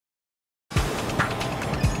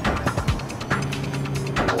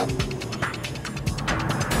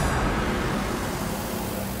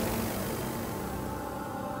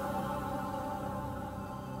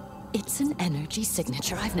It's an energy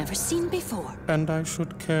signature I've never seen before. And I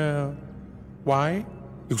should care. Why?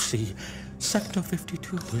 You see, Sector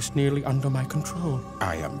 52 is nearly under my control.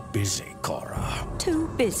 I am busy, Cora. Too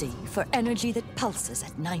busy for energy that pulses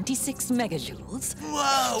at 96 megajoules.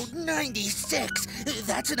 Whoa, 96!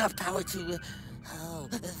 That's enough power to... Oh,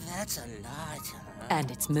 that's a lot. And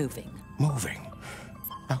it's moving. Moving?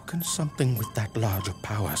 How can something with that large a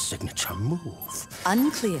power signature move?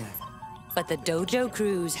 Unclear. But the dojo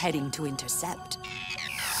crew's heading to intercept.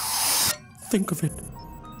 Think of it.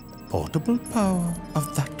 Portable power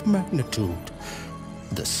of that magnitude.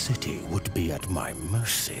 The city would be at my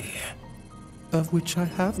mercy, of which I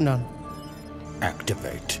have none.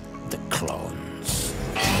 Activate the clones.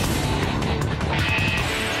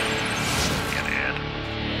 Get ahead.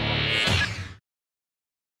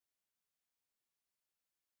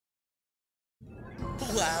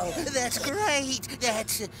 Wow, that's great!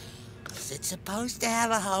 That's... Is it supposed to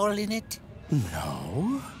have a hole in it?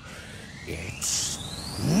 No, it's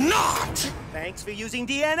not! Thanks for using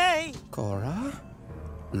DNA. Cora,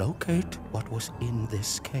 locate what was in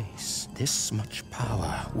this case. This much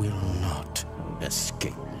power will not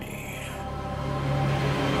escape me.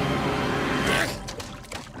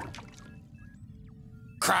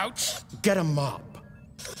 Crouch, get a mop.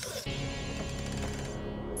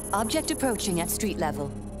 Object approaching at street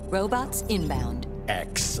level. Robots inbound.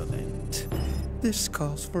 Excellent. This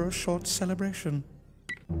calls for a short celebration.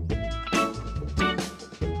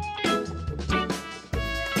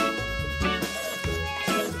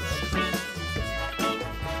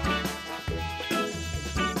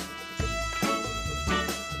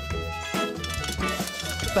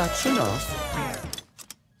 That's enough.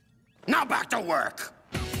 Now back to work!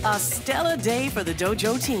 A stellar day for the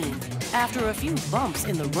dojo team. After a few bumps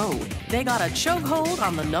in the road, they got a chokehold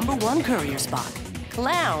on the #1 courier spot.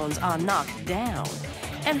 Clowns are knocked down.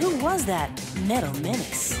 And who was that metal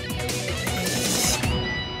menace?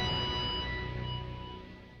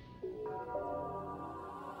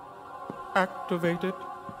 Activated.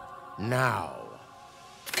 Now.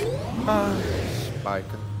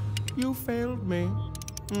 Spiker, you failed me.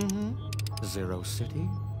 Zero City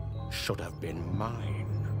should have been mine.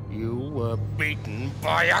 You were beaten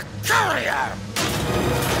by a courier!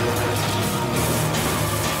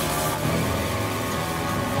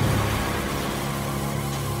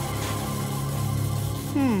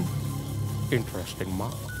 Interesting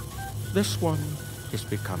mark. This one is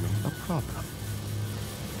becoming a problem.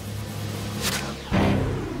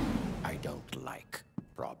 I don't like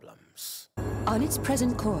problems. On its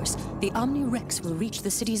present course, the Omni-Rex will reach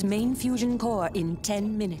the city's main fusion core in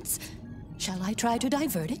 10 minutes. Shall I try to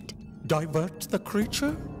divert it? Divert the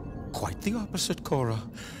creature? Quite the opposite, Cora.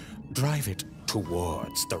 Drive it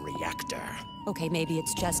towards the reactor. Okay, maybe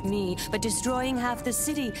it's just me, but destroying half the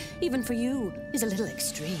city, even for you, is a little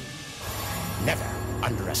extreme. Never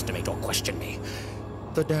underestimate or question me.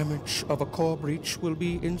 The damage of a core breach will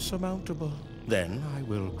be insurmountable. Then I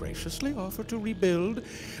will graciously offer to rebuild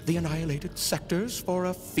the annihilated sectors for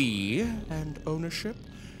a fee and ownership.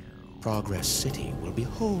 Progress City will be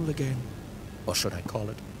whole again. Or should I call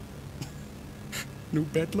it New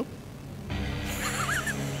Bedlam?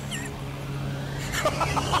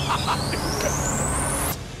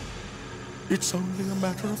 It's only a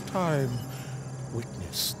matter of time.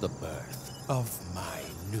 Witness the birth of my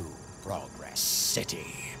new Progress City.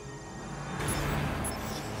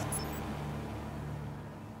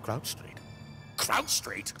 Crouch Street. Crouch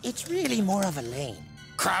Street? It's really more of a lane.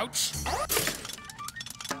 Crouch?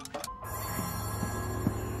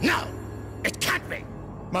 No! It can't be!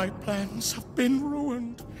 My plans have been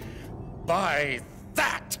ruined by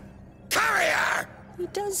that courier! He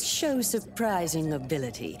does show surprising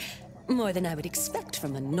ability. More than I would expect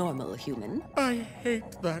from a normal human. I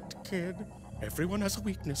hate that kid. Everyone has a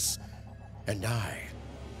weakness, and I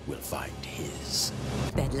will find his.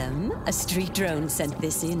 Bedlam, a street drone sent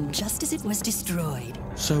this in just as it was destroyed.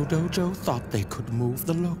 So Dojo thought they could move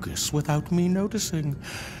the locus without me noticing.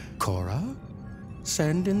 Cora,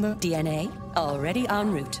 send in the... DNA already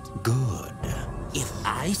en route. Good. If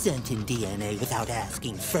I sent in DNA without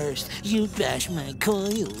asking first, you'd bash my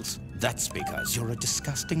coils. That's because you're a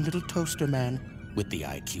disgusting little toaster man with the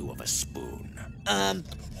IQ of a spoon.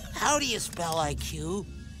 How do you spell IQ?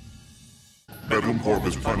 Bedlam Corp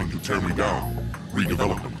is planning to tear me down,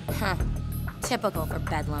 redevelop them. Huh. Typical for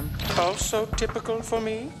Bedlam. Also typical for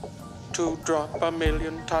me to drop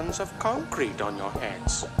 1,000,000 tons of concrete on your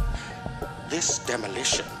heads. This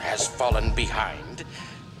demolition has fallen behind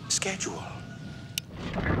schedule.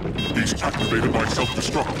 He's activated my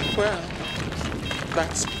self-destruct. Well,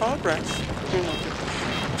 that's progress.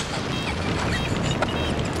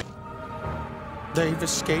 They've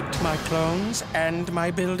escaped my clones and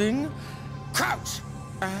my building. Crouch!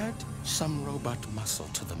 Add some robot muscle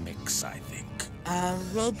to the mix, I think.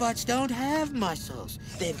 Robots don't have muscles.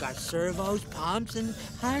 They've got servos, pumps, and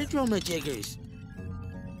hydromajiggers.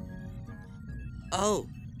 Oh,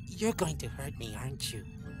 you're going to hurt me, aren't you?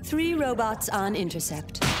 3 robots on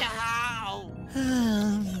intercept. Ow!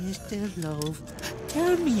 Oh, Mr. Loaf,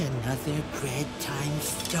 tell me another bedtime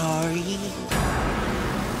story.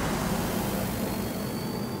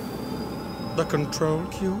 The control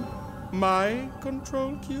cube, my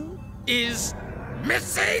control cube, is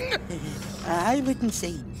missing? I wouldn't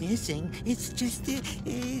say missing. It's just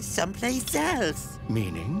someplace else.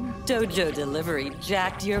 Meaning? Dojo delivery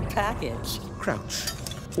jacked your package. Crouch.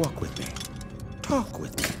 Walk with me. Talk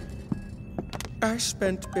with me. I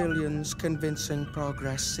spent billions convincing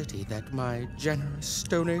Progress City that my generous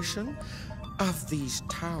donation of these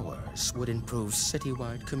towers would improve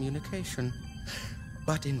citywide communication.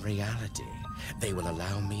 But in reality, they will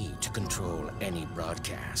allow me to control any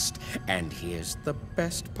broadcast. And here's the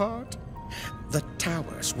best part. The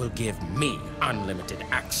towers will give me unlimited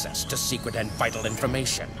access to secret and vital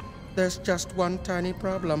information. There's just one tiny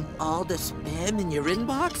problem. All the spam in your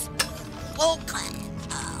inbox? Oh,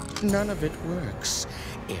 None of it works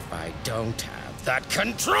if I don't have that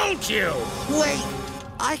control cube. wait!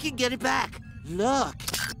 I can get it back. Look.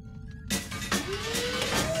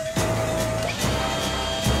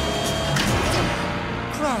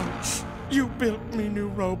 Crouch, you built me new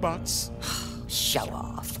robots. Show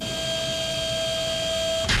off.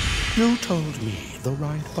 You told me the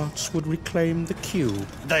right bots would reclaim the cube.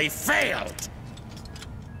 They failed!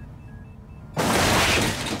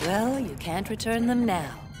 Well, you can't return them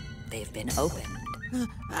now. They've been opened.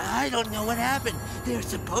 I don't know what happened. They're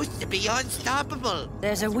supposed to be unstoppable.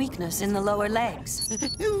 There's a weakness in the lower legs.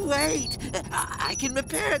 Wait! I can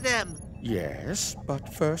repair them. Yes,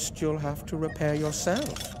 but first you'll have to repair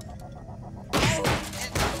yourself.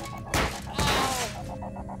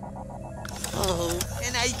 Oh,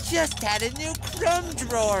 and I just had a new crumb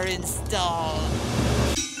drawer installed.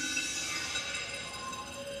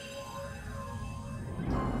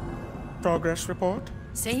 Progress report?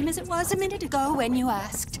 Same as it was a minute ago when you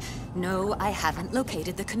asked. No, I haven't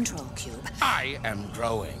located the control cube. I am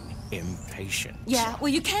growing impatient. Yeah, well,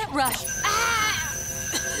 you can't rush.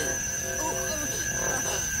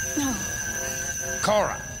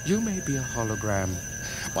 Cora, you may be a hologram,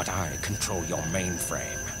 but I control your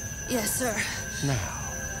mainframe. Yes, sir. Now,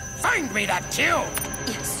 find me that cube!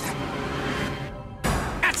 Yes, sir.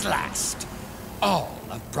 At last! All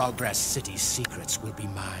of Progress City's secrets will be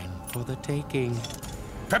mine for the taking.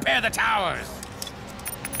 Prepare the towers!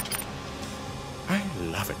 I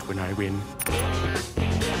love it when I win.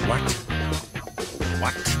 What?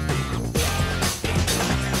 What?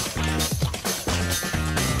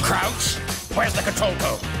 Crouch, where's the control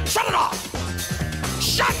code? Shut it off!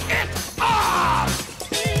 Shut it off!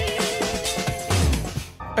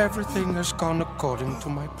 Everything has gone according to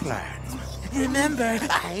my plan. Remember,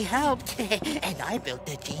 I helped. And I built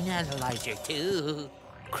the gene analyzer, too.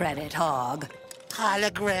 Credit hog.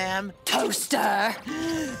 Hologram. Toaster!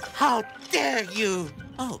 How dare you!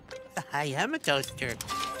 Oh, I am a toaster.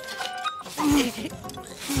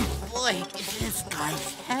 Boy, this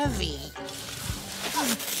guy's heavy.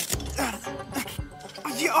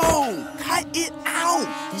 Yo! Cut it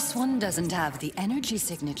out! This one doesn't have the energy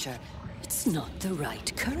signature. It's not the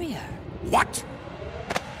right courier. What?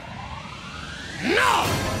 No!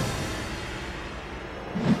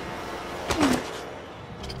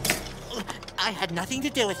 I had nothing to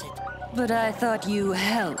do with it. But I thought you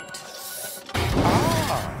helped.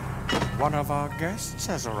 Ah, one of our guests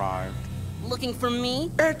has arrived. Looking for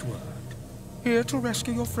me? Edward, here to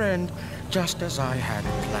rescue your friend, just as I had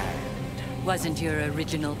planned. Wasn't your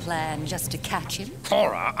original plan just to catch him?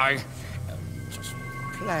 Cora, just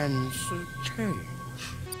plans change.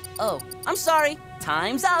 Oh, I'm sorry.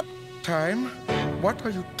 Time's up. Time? What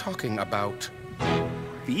are you talking about?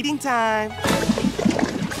 Feeding time.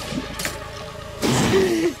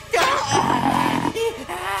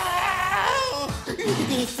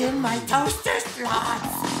 It's in my toaster slots.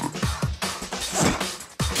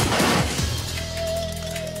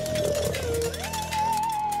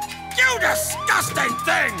 You disgusting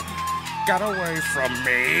thing! Get away from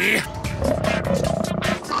me!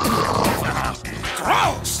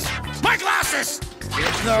 Gross! My glasses!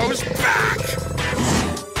 Give those back!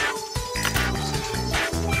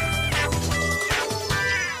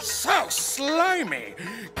 So slimy!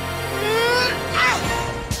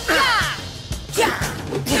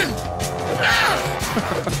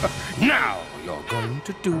 Now you're going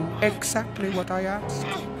to do exactly what I ask,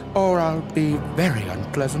 or I'll be very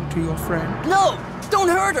unpleasant to your friend. No! Don't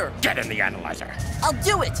hurt her! Get in the analyzer. I'll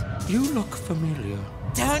do it! You look familiar.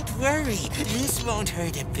 Don't worry, this won't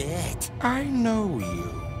hurt a bit. I know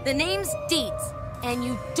you. The name's Deeds, and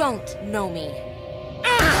you don't know me.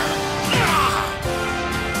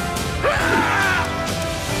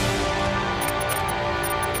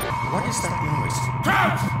 What is that noise?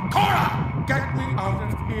 Crouch! Cora! Get me out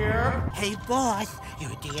of here! Hey, boss,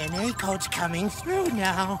 your DNA code's coming through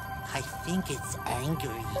now. I think it's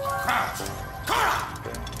angry. Crouch! Cora!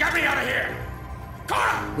 Get me out of here!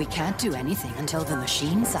 Cora! We can't do anything until the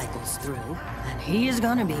machine cycles through, and he's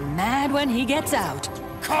gonna be mad when he gets out.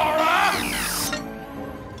 Cora!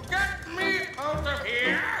 Get me out of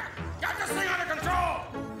here! Get this thing under control!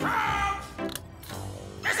 Crouch!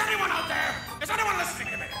 Is anyone out there? Is anyone listening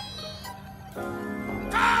to me?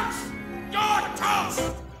 Crouch! You're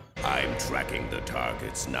toast! I'm tracking the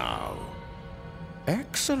targets now.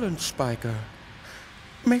 Excellent, Spiker.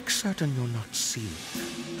 Make certain you're not seen.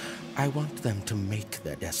 I want them to make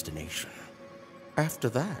their destination. After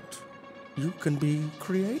that, you can be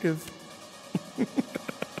creative.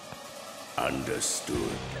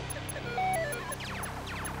 Understood.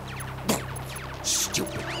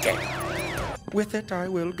 Stupid game. With it, I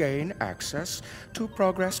will gain access to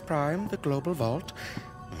Progress Prime, the global vault.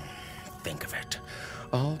 Think of it.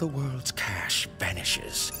 All the world's cash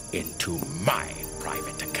vanishes into my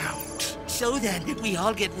private account. So then, we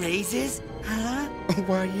all get raises? Huh?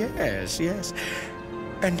 Why, yes.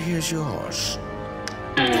 And here's yours.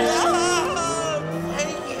 Oh,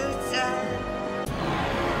 thank you, sir.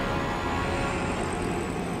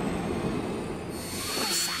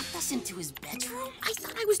 Zapped us into his bedroom? I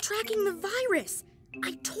thought I was tracking the virus.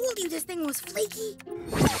 I told you this thing was flaky.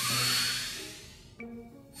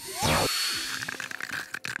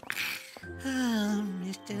 Oh,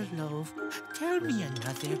 Mr. Loaf, tell me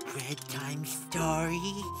another bedtime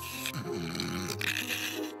story.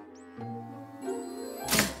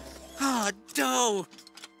 Oh, no!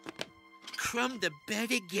 Crumb the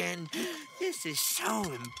bed again. This is so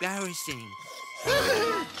embarrassing.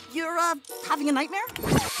 You're, having a nightmare?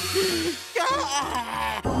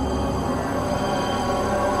 Ah!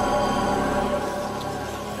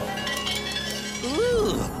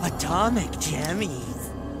 Ooh, atomic jammies.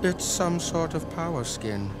 It's some sort of power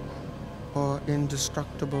skin. Or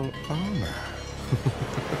indestructible armor.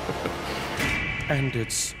 And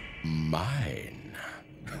it's mine.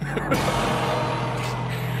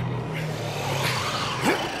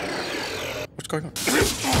 What's going on?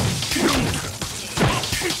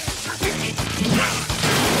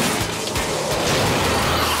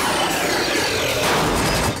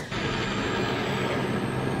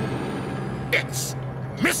 It's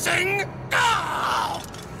missing!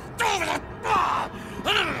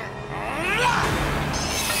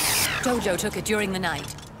 Jojo took it during the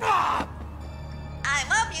night. I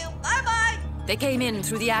love you. Bye-bye. They came in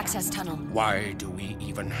through the access tunnel. Why do we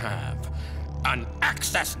even have an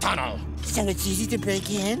access tunnel? So it's easy to break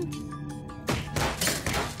in?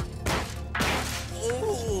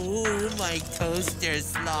 Oh, my toaster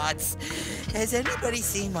slots. Has anybody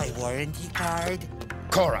seen my warranty card?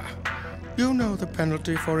 Cora, you know the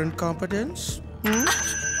penalty for incompetence?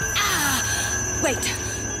 Wait,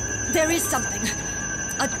 there is something.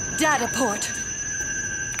 A data port.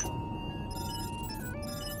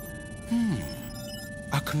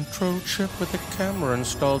 A control chip with a camera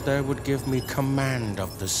installed there would give me command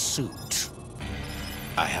of the suit.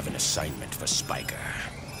 I have an assignment for Spiker.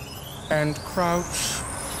 And Crouch.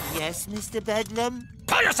 Yes, Mr. Bedlam?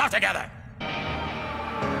 Pull yourself together!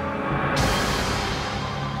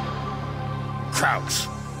 Crouch,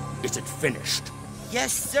 is it finished?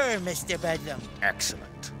 Yes, sir, Mr. Bedlam.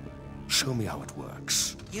 Excellent. Show me how it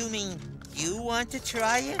works. You mean you want to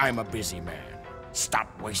try it? I'm a busy man.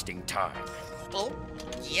 Stop wasting time. Oh,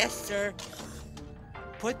 yes, sir.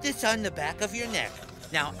 Put this on the back of your neck.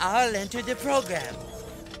 Now I'll enter the program.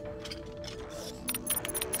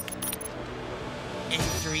 In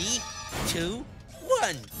 3, 2,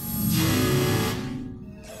 1.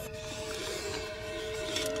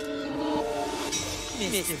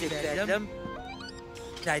 Mr. Bedlam,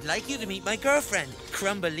 I'd like you to meet my girlfriend,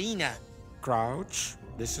 Crumbelina. Crouch,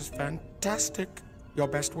 this is fantastic. Your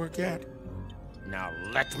best work yet. Now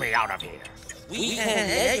let me out of here. We can't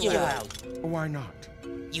let you out. Why not?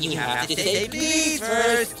 You have to say please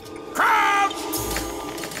first. Crouch!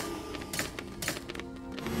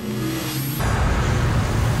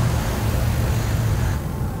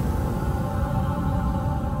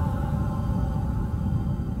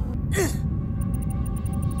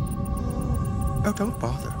 Oh, don't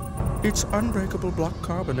bother. It's unbreakable block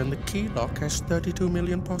carbon, and the key lock has 32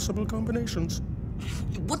 million possible combinations.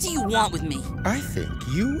 What do you want with me? I think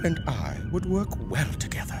you and I would work well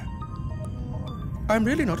together. I'm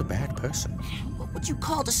really not a bad person. What would you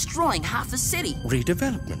call destroying half the city?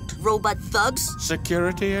 Redevelopment. Robot thugs?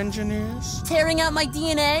 Security engineers. Tearing out my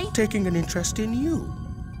DNA? Taking an interest in you.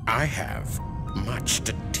 I have much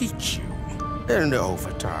to teach you. And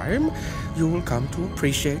over time, you will come to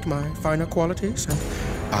appreciate my finer qualities, and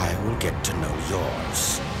I will get to know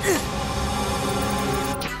yours.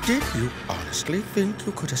 Did you honestly think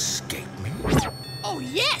you could escape me? Oh,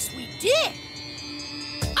 yes, we did.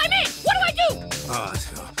 I'm in. What do I do?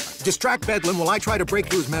 Distract Bedlam while I try to break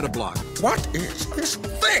through his meta block. What is this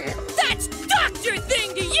thing? That's Dr.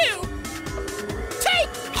 Thing to you. Take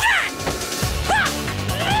that!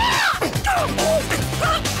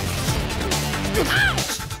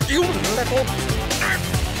 You little...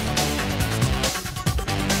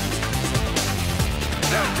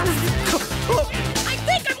 I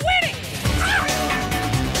think I'm winning!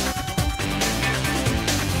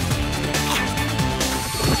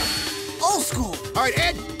 Old school! All right,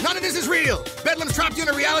 Ed, none of this is real. Bedlam's trapped you in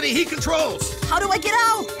a reality he controls. How do I get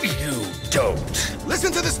out? You don't.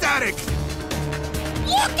 Listen to the static.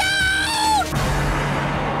 Look out!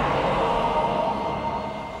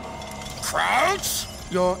 Crouch!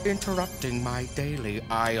 You're interrupting my daily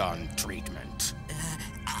ion treatment.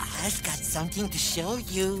 I've got something to show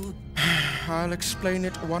you. I'll explain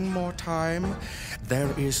it one more time.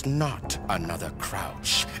 There is not another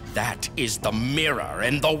Crouch. That is the mirror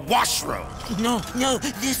in the washroom. No,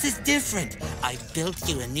 this is different. I built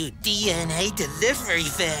you a new DNA delivery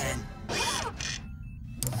van.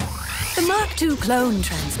 The Mark II clone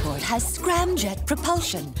transport has scramjet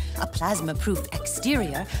propulsion, a plasma-proof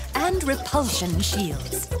exterior, and repulsion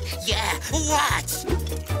shields. Yeah, watch.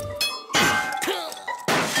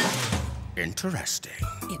 Interesting.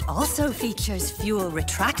 It also features fuel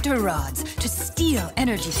retractor rods to steal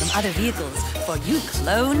energy from other vehicles for you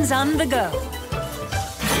clones on the go.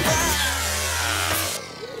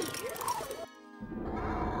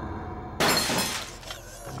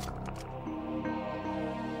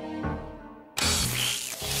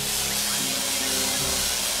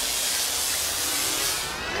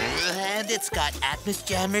 And it's got atmos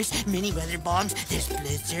jammers, mini weather bombs, there's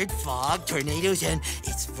blizzard, fog, tornadoes, and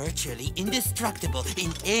it's virtually indestructible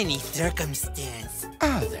in any circumstance.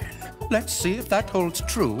 Ah, then, let's see if that holds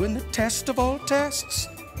true in the test of all tests.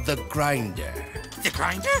 The grinder. The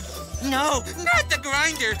grinder? No, not the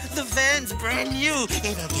grinder. The van's brand new.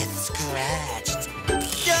 It'll get scratched.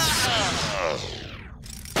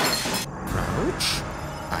 Crouch,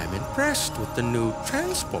 I'm impressed with the new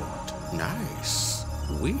transport. Nice.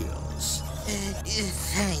 Wheels.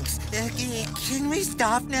 Thanks. Can we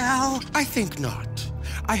stop now? I think not.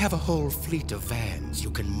 I have a whole fleet of vans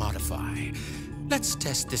you can modify. Let's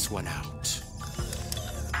test this one out.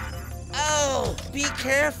 Oh, be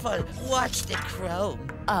careful. Watch the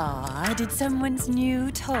chrome. Aw, did someone's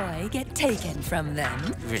new toy get taken from them?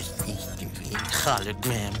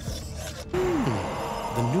 Hologram.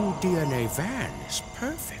 The new DNA van is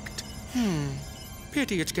perfect.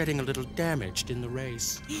 Pity it's getting a little damaged in the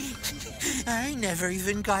race. I never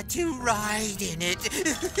even got to ride in it.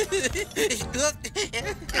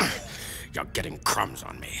 You're getting crumbs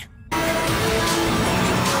on me.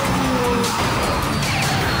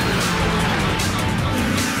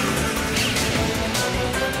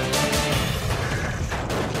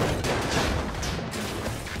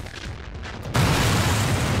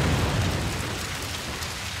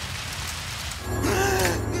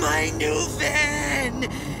 My new van!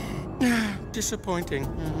 Disappointing.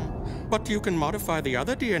 But you can modify the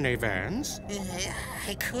other DNA vans.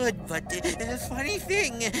 I could, but funny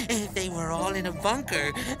thing, they were all in a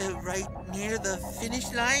bunker right near the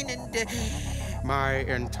finish line, and My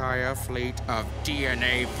entire fleet of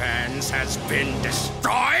DNA vans has been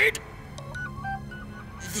destroyed?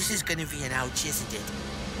 this is gonna be an ouch, isn't it?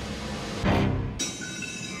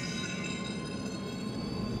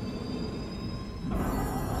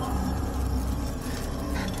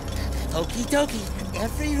 Okie dokie.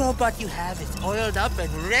 Every robot you have is oiled up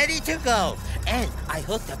and ready to go. And I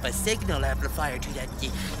hooked up a signal amplifier to that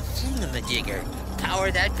thingamajigger.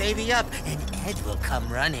 Power that baby up, and Ed will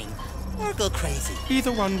come running. Or go crazy.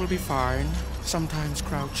 Either one will be fine. Sometimes,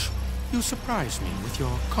 Crouch, you surprise me with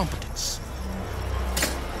your competence.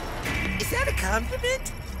 Is that a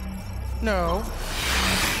compliment? No.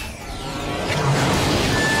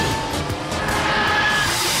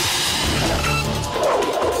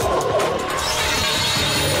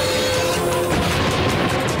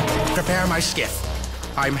 Prepare my skiff.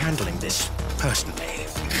 I'm handling this personally.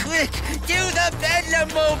 Quick, do the Bedlam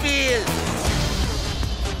Mobile!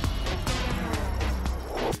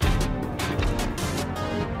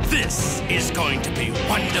 This is going to be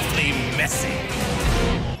wonderfully messy.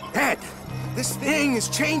 Ed, this thing is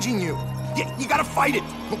changing you. You gotta fight it,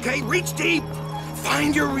 okay? Reach deep.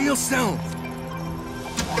 Find your real self.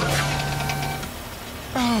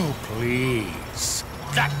 Oh, please.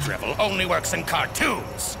 That drivel only works in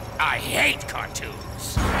cartoons. I hate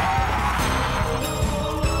cartoons.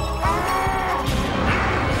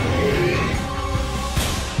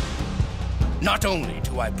 Not only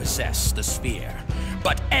do I possess the sphere,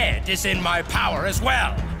 but Ed is in my power as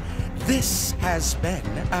well. This has been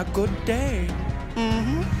a good day.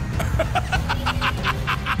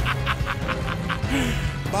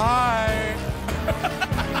 Bye.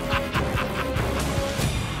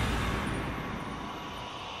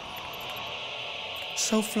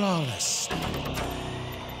 So flawless.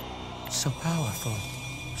 So powerful.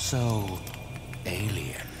 So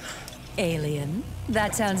alien. Alien?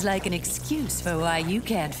 That sounds like an excuse for why you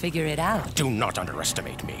can't figure it out. Do not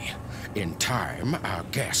underestimate me. In time, our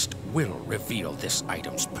guest will reveal this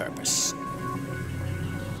item's purpose.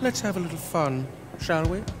 Let's have a little fun, shall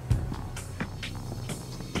we?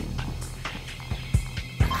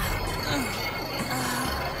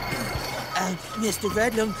 Mr.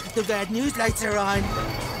 Bedlam, the bad news lights are on.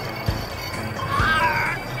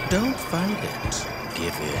 Don't fight it.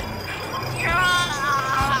 Give in.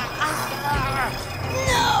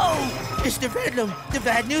 No! Mr. Bedlam, the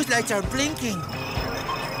bad news lights are blinking.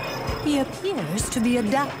 He appears to be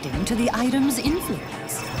adapting to the item's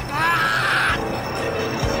influence.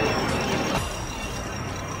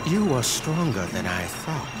 You are stronger than I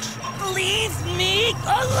thought. Leave me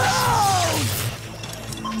alone!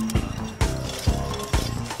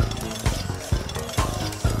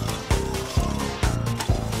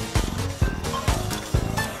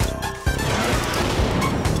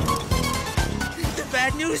 The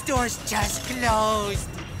bad news door's just closed.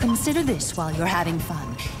 Consider this while you're having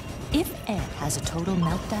fun. If Ed has a total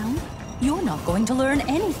meltdown, you're not going to learn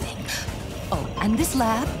anything. Oh, and this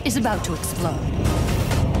lab is about to explode.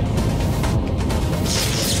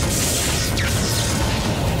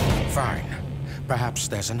 Fine. Perhaps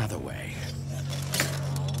there's another way.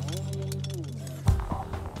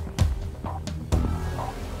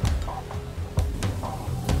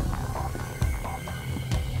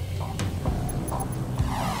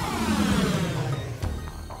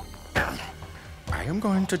 I am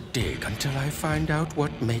going to dig until I find out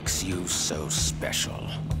what makes you so special.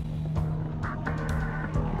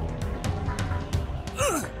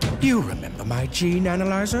 You remember my gene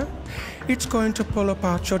analyzer? It's going to pull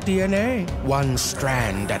apart your DNA, one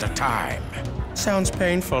strand at a time. Sounds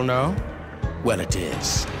painful, no? Well, it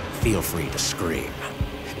is. Feel free to scream.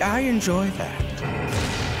 I enjoy that.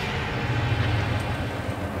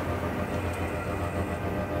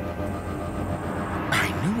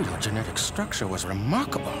 I knew your genetic structure was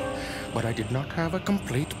remarkable, but I did not have a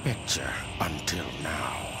complete picture until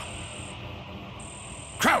now.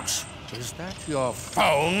 Crouch! Is that your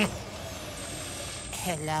phone?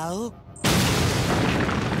 Hello?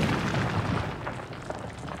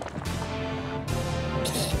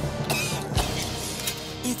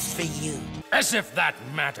 It's for you. As if that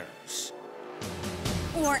matters.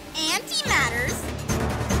 Or antimatters.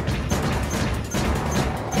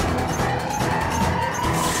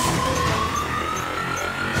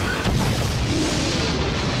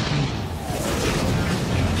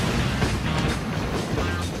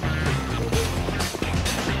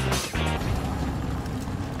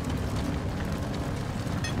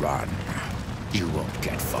 Run. You won't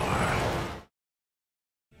get far.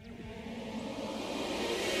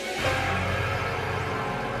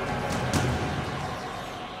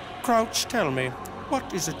 Crouch, tell me,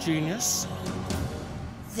 what is a genius?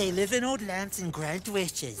 They live in old lamps and grant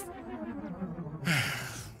wishes.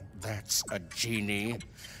 That's a genie.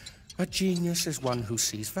 A genius is one who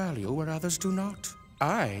sees value where others do not.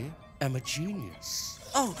 I am a genius.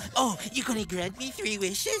 Oh, you gonna grant me 3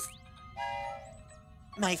 wishes?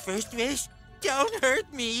 My first wish, don't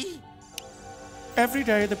hurt me. Every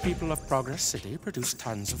day, the people of Progress City produce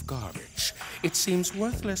tons of garbage. It seems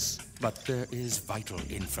worthless, but there is vital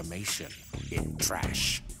information in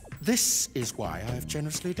trash. This is why I've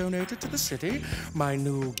generously donated to the city my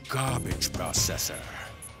new garbage processor.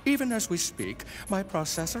 Even as we speak, my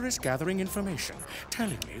processor is gathering information,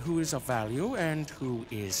 telling me who is of value and who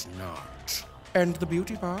is not. And the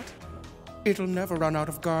beauty part? It'll never run out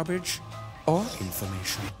of garbage or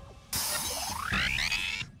information.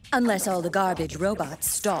 Unless all the garbage robots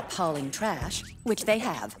stop hauling trash, which they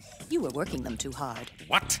have. You were working them too hard.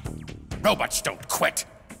 What? Robots don't quit.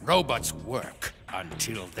 Robots work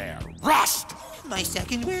until they're rust! My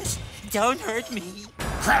second wish? Don't hurt me.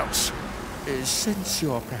 Crouch! Since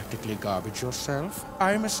you're practically garbage yourself,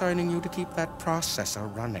 I'm assigning you to keep that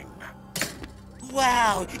processor running.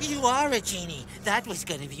 Wow, you are a genie. That was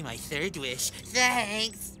gonna be my third wish.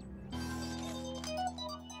 Thanks.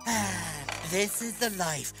 This is the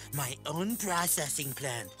life, my own processing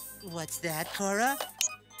plant. What's that, Cora?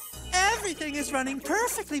 Everything is running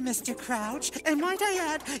perfectly, Mr. Crouch. And might I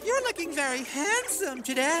add, you're looking very handsome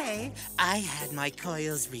today. I had my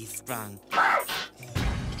coils resprung. Crouch!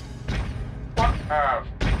 What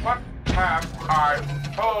have I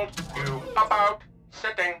told you about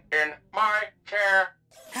sitting in my chair?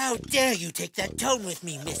 How dare you take that tone with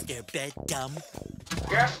me, Mr. Bedlam?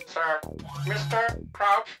 Yes, sir. Mr.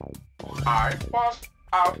 Crouch, I was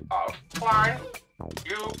out of line.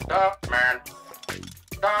 You the man.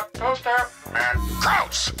 The toaster man.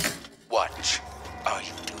 Crouch! What are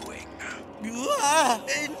you doing?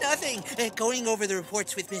 Nothing. Going over the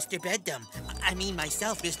reports with Mr. Bedlam. I mean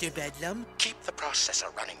myself, Mr. Bedlam. Keep the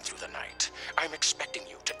processor running through the night. I'm expecting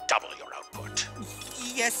you to double your output.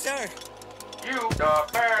 Yes, sir. You the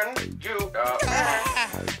man. You the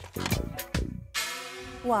man.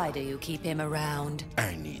 Why do you keep him around?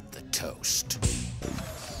 I need the toast.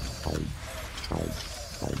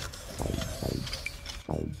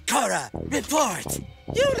 Cora, report!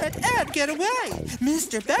 You let Ed get away.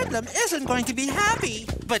 Mr. Bedlam isn't going to be happy.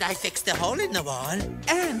 But I fixed the hole in the wall.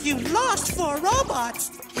 And you lost 4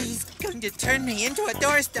 robots. He's going to turn me into a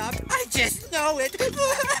doorstop. I just know it.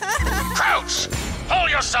 Crouch! Pull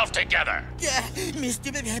yourself together!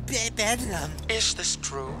 Mr. Bedlam. Is this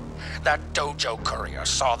true? That dojo courier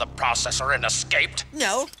saw the processor and escaped?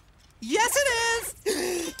 No. Yes, it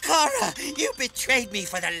is! Cora, you betrayed me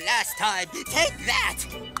for the last time. Take that!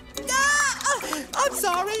 I'm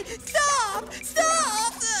sorry. Stop!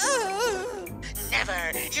 Stop!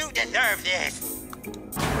 Never. You deserve this.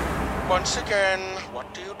 Once again,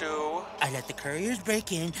 what do you do? I let the couriers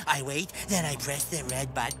break in, I wait, then I press the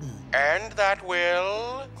red button. And that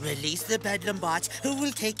will... Release the Bedlam bots, who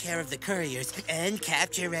will take care of the couriers and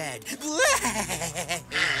capture Ed.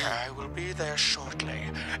 I will be there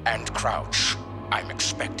shortly. And Crouch, I'm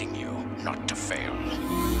expecting you not to fail.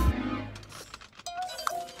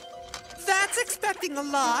 That's expecting a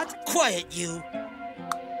lot. Quiet, you.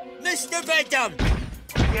 Mr. Bedlam!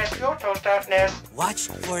 Yes, your toast-outness. Watch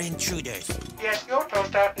for intruders. Yes, your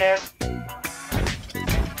toast-outness.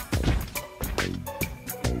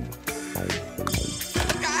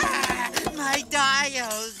 My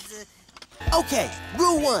diodes. Okay,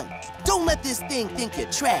 rule 1. Don't let this thing think you're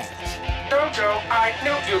trash. Dojo, I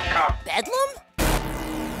knew you'd come. Bedlam?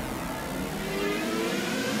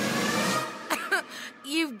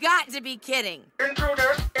 You've got to be kidding.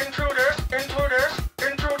 Intruders, intruders, intruders,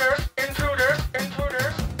 intruders, intruders,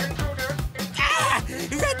 intruders, intruders.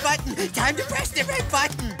 Red button! Time to press the red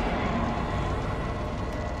button!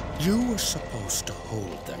 You were supposed to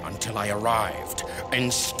hold them until I arrived.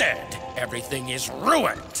 Instead, everything is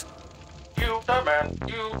ruined. You the man,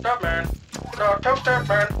 the toaster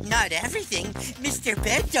man. Not everything. Mr.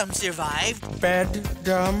 Bedlam survived.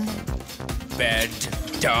 Bedlam.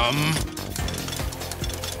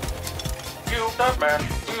 You the man,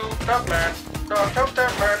 the toaster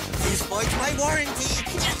man. This voids my warranty.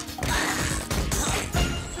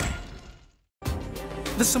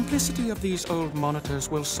 The simplicity of these old monitors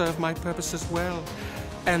will serve my purposes well.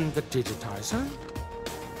 And the digitizer?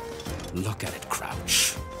 Look at it,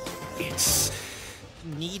 Crouch. It's...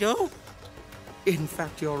 Neato? In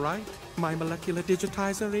fact, you're right. My molecular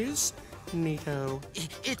digitizer is neato.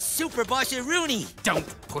 It's Super Boss-a-Rooney. Don't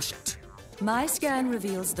push it. My scan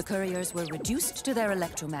reveals the couriers were reduced to their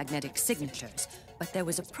electromagnetic signatures, but there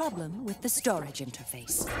was a problem with the storage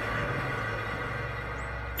interface.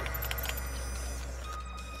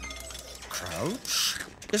 Crouch?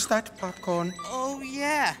 Is that popcorn? Oh,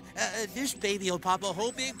 yeah. This baby will pop a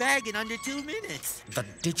whole big bag in under 2 minutes. The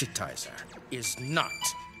digitizer is not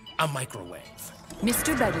a microwave.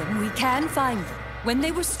 Mr. Bedlam, we can find them. When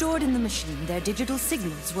they were stored in the machine, their digital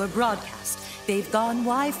signals were broadcast. They've gone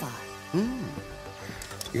Wi-Fi.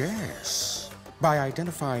 Yes. By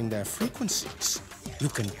identifying their frequencies, you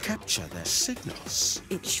can capture their signals.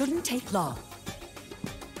 It shouldn't take long.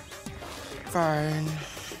 Fine.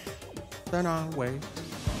 Then I'll wait.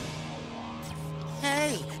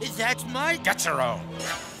 Hey, that's my... Get your own.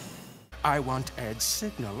 I want Ed's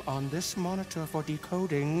signal on this monitor for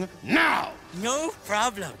decoding now! No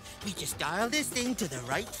problem. We just dial this thing to the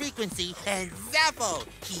right frequency and zappo!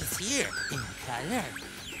 He's here in color.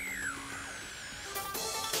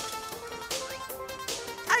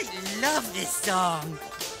 I love this song.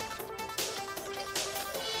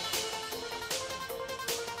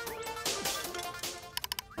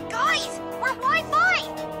 our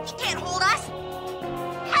Wi-Fi! He can't hold us!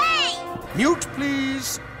 Hey! Mute,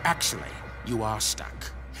 please. Actually, you are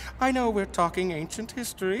stuck. I know we're talking ancient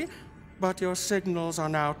history, but your signals are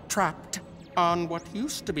now trapped on what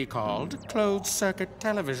used to be called closed-circuit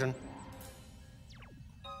television.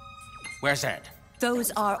 Where's Ed?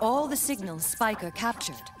 Those are all the signals Spiker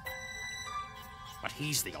captured. But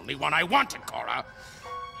he's the only one I wanted, Cora.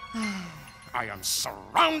 I am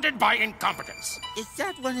surrounded by incompetence. Is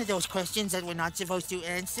that one of those questions that we're not supposed to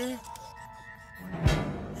answer?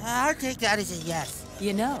 I'll take that as a yes.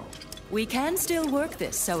 You know, we can still work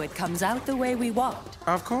this so it comes out the way we want.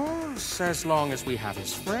 Of course, as long as we have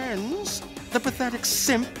his friends. The pathetic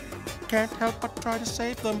simp can't help but try to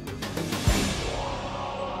save them.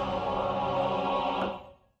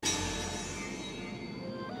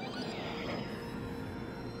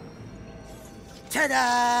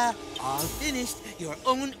 Ta-da! All finished. Your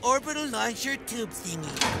own orbital launcher tube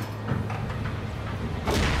thingy.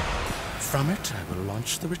 From it, I will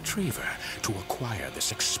launch the retriever to acquire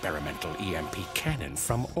this experimental EMP cannon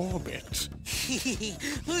from orbit.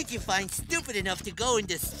 Who'd you find stupid enough to go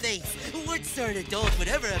into space? What sort of adult would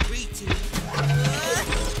ever agree to?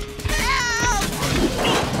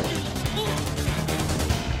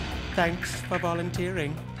 Thanks for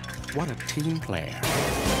volunteering. What a team player.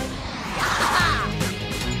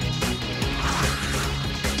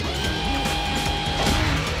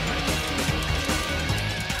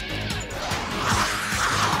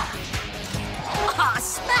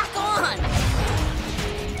 Smack on!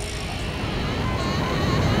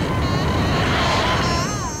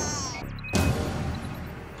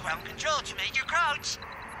 Ground control to Major Crouch.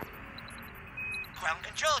 Ground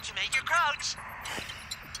control to Major Crouch.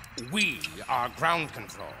 We are ground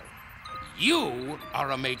control. You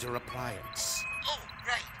are a major appliance. Oh,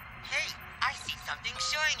 right. Hey, I see something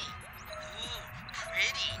shiny. Ooh,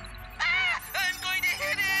 pretty. Ah! I'm going to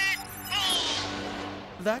hit it! Oh!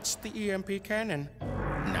 That's the EMP cannon.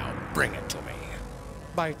 Now bring it to me.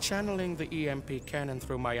 By channeling the EMP cannon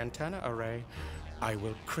through my antenna array, I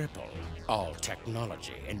will cripple all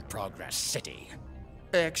technology in Progress City.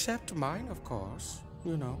 Except mine, of course.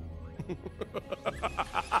 You know.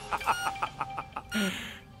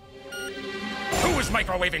 Who is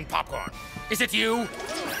microwaving popcorn? Is it you?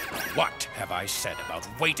 What have I said about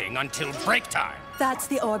waiting until break time? That's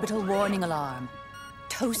the orbital warning alarm.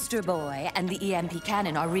 Toaster Boy and the EMP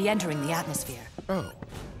cannon are re-entering the atmosphere. Oh,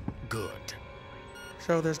 good.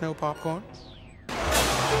 So there's no popcorn?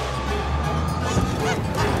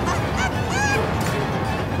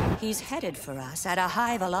 He's headed for us at a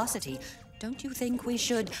high velocity. Don't you think we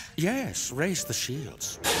should... Yes, raise the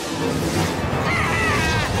shields.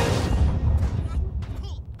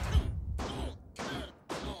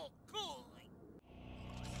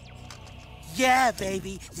 Yeah,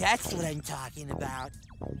 baby, that's what I'm talking about.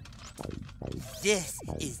 This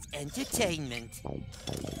is entertainment.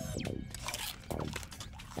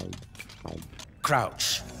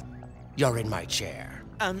 Crouch, you're in my chair.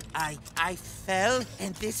 I fell,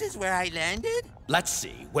 and this is where I landed? Let's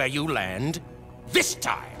see where you land this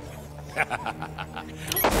time.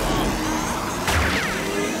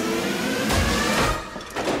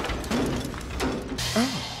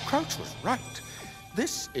 Oh, Crouch was right.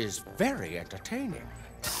 This is very entertaining.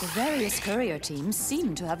 The various courier teams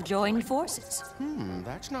seem to have joined forces.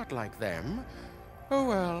 That's not like them. Oh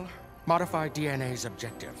well. Modify DNA's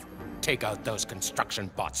objective. Take out those construction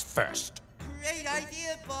bots first. Great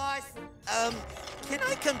idea, boss. Can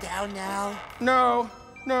I come down now? No,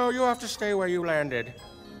 you have to stay where you landed.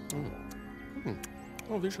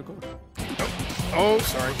 Oh, these are good. Oh,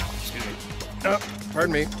 sorry. Excuse me.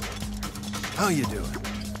 Pardon me. How you doing?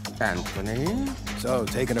 Anthony? So,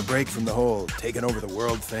 taking a break from the whole taking over the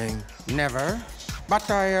world thing? Never.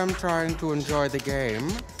 But I am trying to enjoy the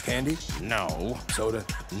game. Candy? No. Soda?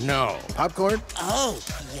 No. Popcorn? Oh,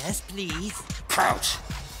 yes, please. Crouch!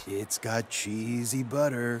 It's got cheesy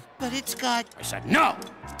butter. But it's got... I said no!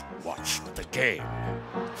 Watch the game.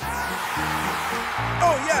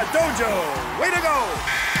 Oh, yeah, Dojo! Way to go!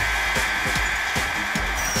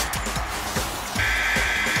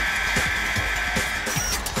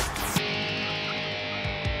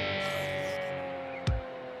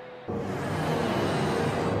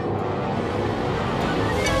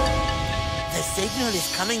 The signal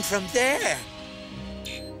is coming from there.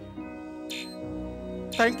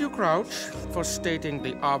 Thank you, Crouch, for stating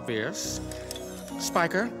the obvious.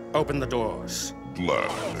 Spiker, open the doors.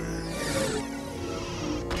 Gladly.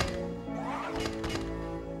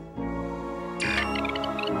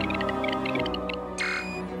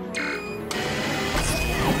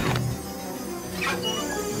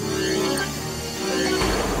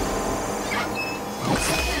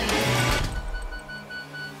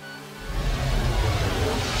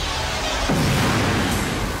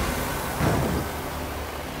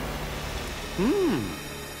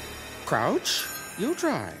 Crouch, you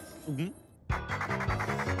try.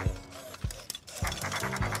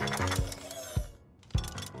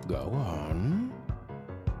 Go on.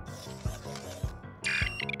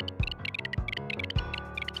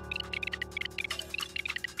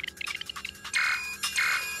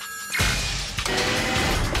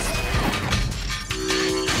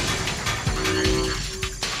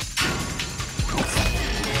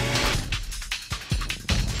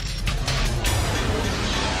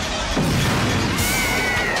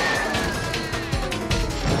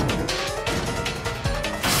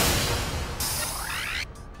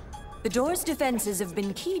 The door's defenses have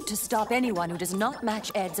been keyed to stop anyone who does not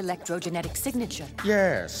match Ed's electrogenetic signature.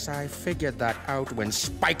 Yes, I figured that out when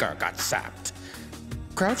Spiker got sapped.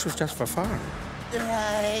 Crouch was just for fun.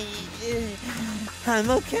 I'm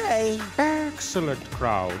okay. Excellent,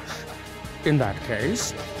 Crouch. In that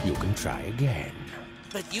case, you can try again.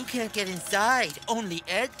 But you can't get inside. Only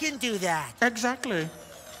Ed can do that. Exactly.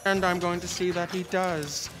 And I'm going to see that he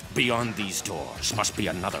does. Beyond these doors must be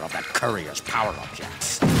another of that courier's power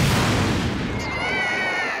objects.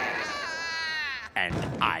 And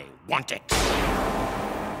I want it.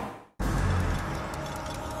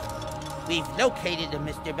 We've located them,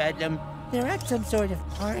 Mr. Bedlam. They're at some sort of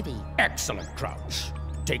party. Excellent, Crouch.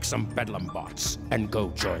 Take some Bedlam bots and go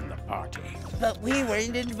join the party. But we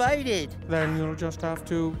weren't invited. Then you'll just have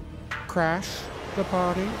to crash the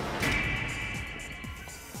party.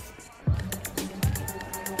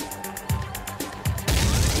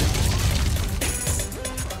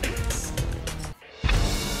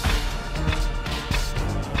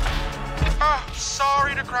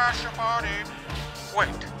 Sorry to crash your party. Wait,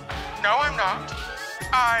 no, I'm not.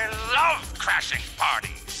 I love crashing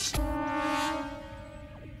parties.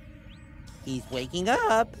 He's waking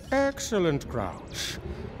up. Excellent, Crouch.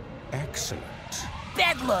 Excellent.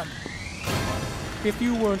 Bedlam! If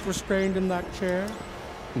you weren't restrained in that chair,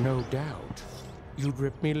 no doubt, you'd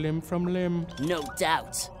rip me limb from limb. No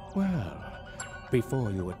doubt. Well,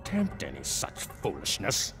 before you attempt any such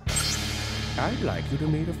foolishness, I'd like you to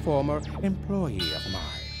meet a former employee of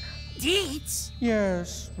mine. Deets?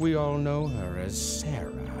 Yes, we all know her as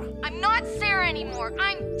Sarah. I'm not Sarah anymore.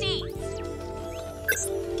 I'm Deets.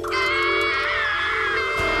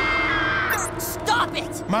 Stop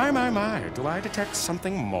it! My, do I detect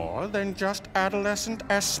something more than just adolescent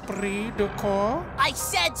esprit de corps? I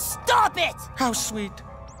said stop it! How sweet.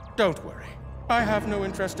 Don't worry. I have no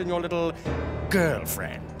interest in your little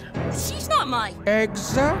girlfriend. She's not my...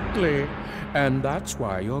 Exactly. And that's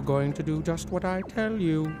why you're going to do just what I tell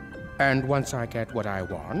you. And once I get what I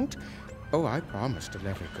want, oh, I promise to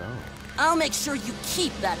let it go. I'll make sure you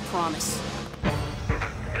keep that promise.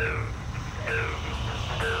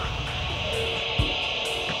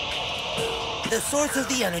 The source of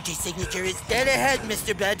the energy signature is dead ahead,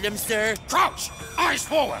 Mr. Bedlam, sir. Crouch! Eyes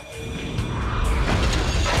forward!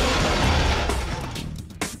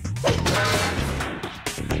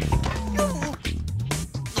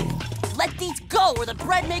 Let Deets go or the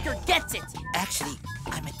bread maker gets it! Actually,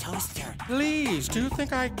 I'm a toaster. Please, do you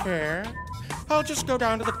think I care? I'll just go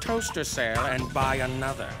down to the toaster sale and buy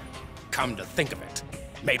another. Come to think of it,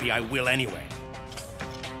 maybe I will anyway.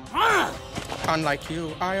 Unlike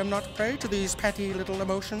you, I am not prey to these petty little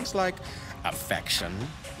emotions like affection,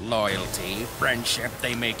 loyalty, friendship.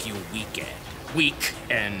 They make you weak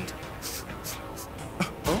and...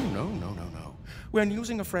 Oh, no. When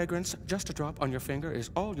using a fragrance, just a drop on your finger is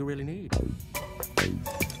all you really need.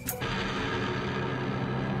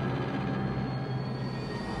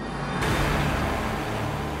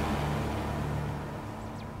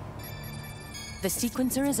 The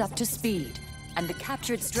sequencer is up to speed, and the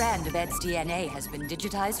captured strand of Ed's DNA has been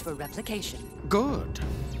digitized for replication. Good.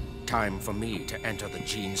 Time for me to enter the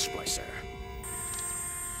gene splicer.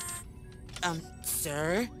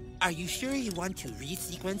 Sir? Are you sure you want to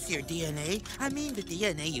resequence your DNA? I mean, the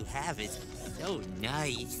DNA you have is so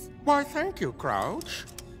nice. Why, thank you, Crouch.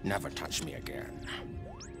 Never touch me again.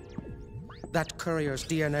 That courier's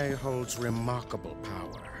DNA holds remarkable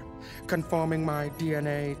power. Conforming my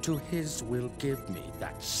DNA to his will give me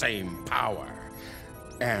that same power.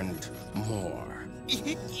 And more.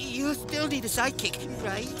 You still need a sidekick,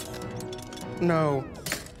 right? No,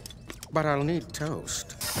 but I'll need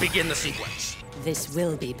toast. Begin the sequence. This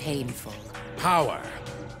will be painful. Power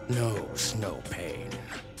knows no pain.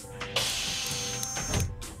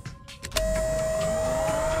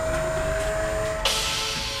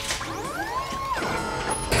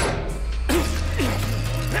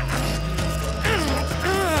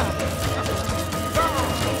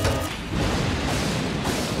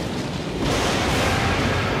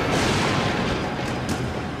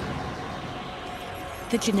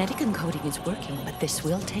 The genetic encoding is working, but this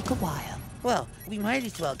will take a while. Well, we might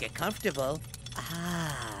as well get comfortable.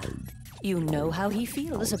 Ah. You know how he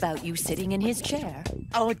feels about you sitting in his chair.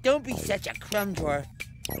 Oh, don't be such a crumb drawer.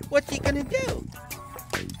 What's he gonna do?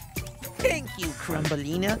 Thank you,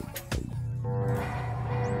 Crumbelina.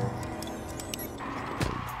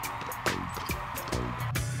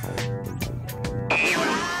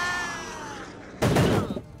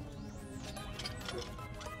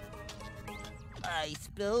 I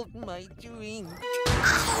spilled my drink.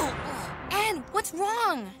 Ow! Anne, what's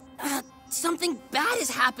wrong? Something bad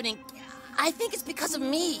is happening. I think it's because of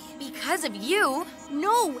me. Because of you?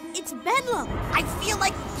 No, it's Bedlam. I feel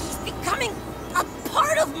like he's becoming a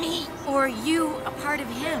part of me. Or you a part of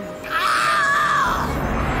him. Ah!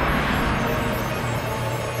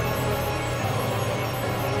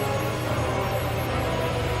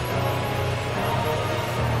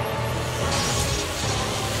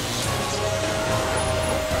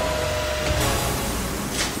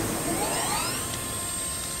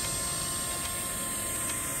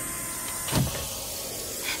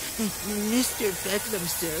 Mr. Bedlam,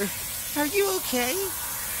 sir, are you okay?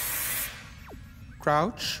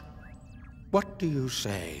 Crouch, what do you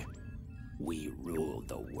say? We rule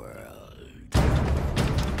the world.